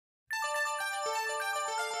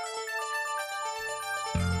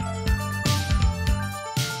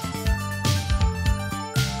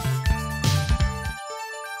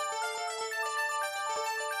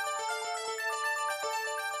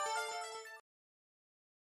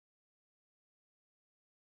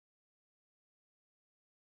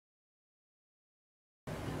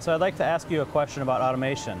So I'd like to ask you a question about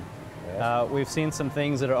automation. Yes. We've seen some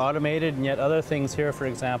things that are automated, and yet other things here, for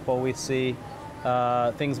example, we see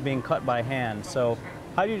things being cut by hand. So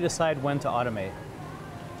how do you decide when to automate?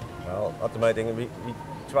 Well, automating, we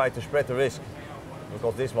try to spread the risk,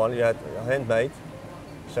 because this one you had handmade,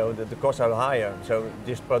 so the costs are higher. So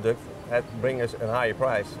this product had bring us a higher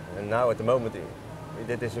price, and now at the moment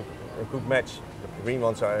it is a good match. The green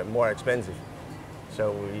ones are more expensive,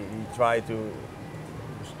 so we try to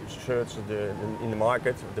search in the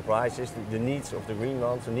market the prices, the needs of the green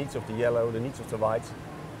ones, the needs of the yellow, the needs of the whites,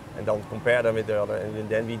 and then compare them with the other, and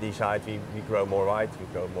then we decide we grow more white, we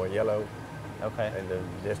grow more yellow. Okay. And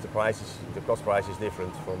there's the cost price is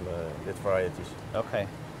different from the varieties. Okay.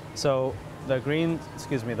 So the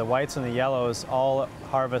the whites and the yellows all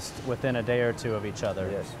harvest within a day or two of each other.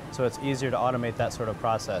 Yes. So it's easier to automate that sort of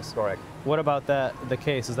process. Correct. What about the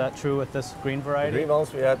case? Is that true with this green variety? The green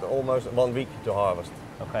ones we had almost 1 week to harvest.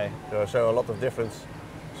 Okay. So a lot of difference.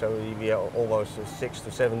 So we have almost 6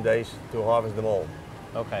 to 7 days to harvest them all.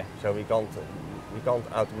 Okay. So we can't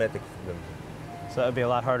automatic them. So it would be a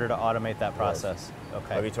lot harder to automate that process. Yes.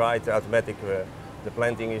 Okay. But we tried to automatic. The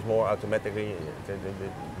planting is more automatically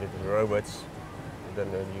with the robots.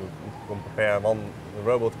 Then you compare one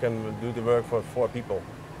robot can do the work for 4 people.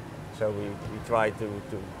 So we try to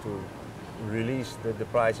release the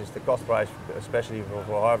prices, the cost price, especially for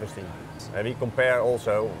harvesting. And we compare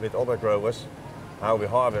also with other growers how we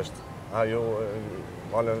harvest. How you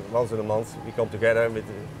once in a month we come together with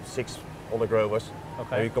 6 other growers.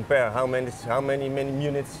 Okay. And we compare how many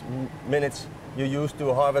minutes you use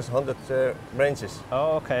to harvest 100 branches.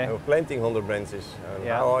 Oh, okay. Planting 100 branches.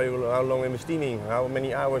 Yeah. How long in steaming? How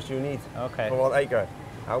many hours you need for 1 acre?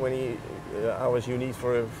 How many hours you need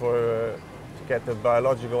to get the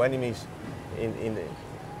biological enemies in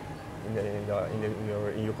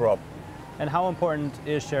your crop? And how important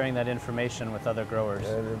is sharing that information with other growers?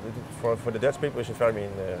 For the Dutch people, it's very.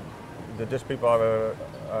 The Dutch people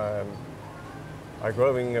are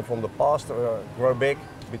growing from the past, grow big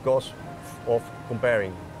because of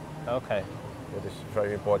comparing. Okay. That is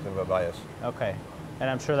very important by us. Okay. And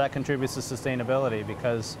I'm sure that contributes to sustainability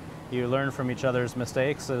because you learn from each other's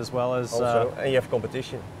mistakes as well as... Also, and you have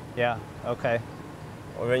competition. Yeah, okay.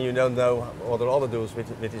 When you don't know what the other does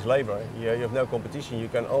with his labor, you have no competition. You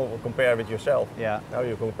can all compare with yourself. Yeah. Now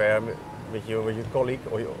you compare with your colleague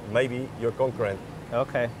or maybe your concurrent.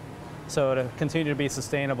 Okay. So to continue to be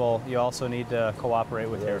sustainable, you also need to cooperate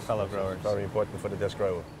with your fellow growers. It's very important for the Dutch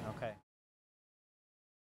grower.